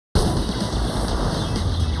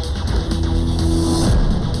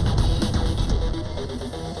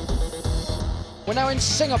We're now in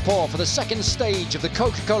Singapore for the second stage of the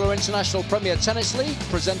Coca-Cola International Premier Tennis League,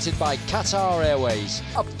 presented by Qatar Airways.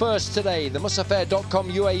 Up first today, the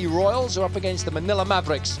Musafircom UAE Royals are up against the Manila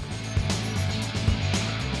Mavericks.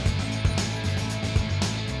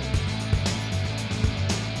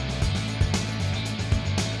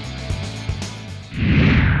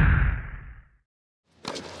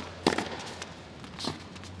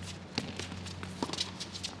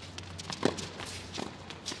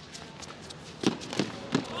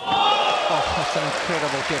 That's an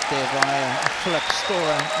incredible get there by Philip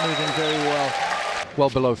Storer, moving very well. Well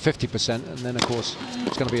below 50%, and then of course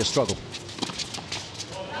it's going to be a struggle.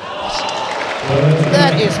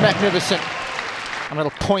 That is magnificent. A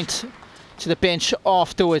little point to the bench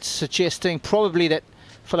afterwards, suggesting probably that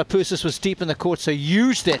Philippoussis was deep in the court, so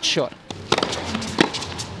used that shot.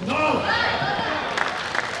 No.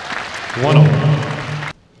 1-0.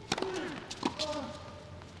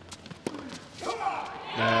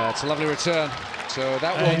 It's a lovely return, so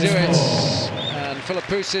that will do it, and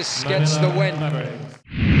Philippoussis gets the win.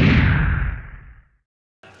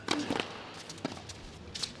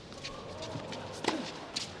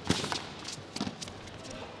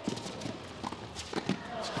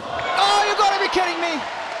 Oh, you gotta be kidding me!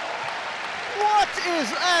 What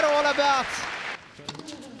is that all about?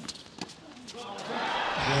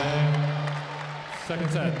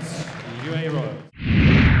 Second set, UAE Royal.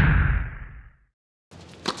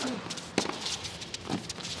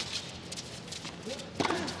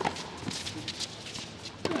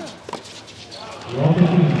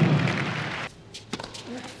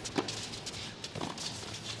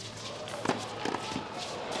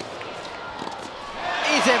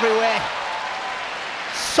 He's everywhere.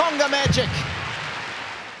 Songa magic.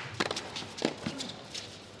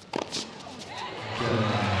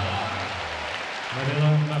 Manila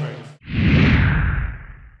Mavericks.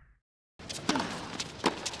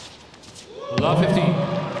 Love 15.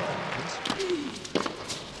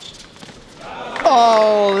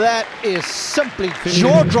 Oh, that is simply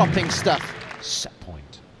jaw-dropping stuff. Set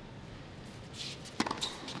point.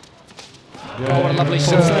 Oh, what a lovely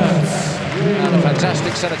serve. And a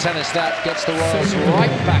fantastic set of tennis. That gets the Royals right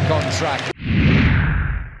back on track.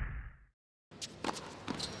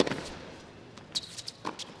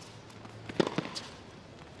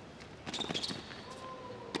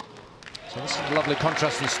 So this is a lovely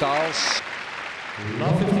contrast in styles.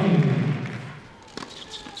 Love 15.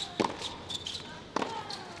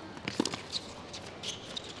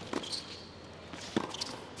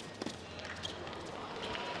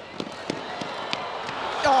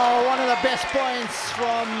 Oh, one of the best points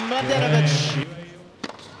from Mladenovic.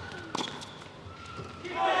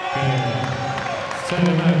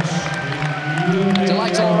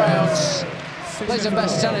 Delight all rounds. Plays her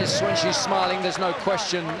best tennis when she's smiling, there's no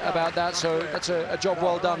question about that, so that's a job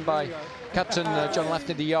well done by Captain John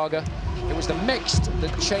Lafney Diaga. It was the mixed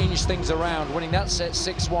that changed things around, winning that set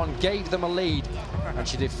 6-1, gave them a lead, and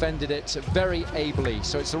she defended it very ably.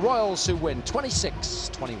 So it's the Royals who win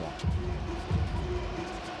 26-21.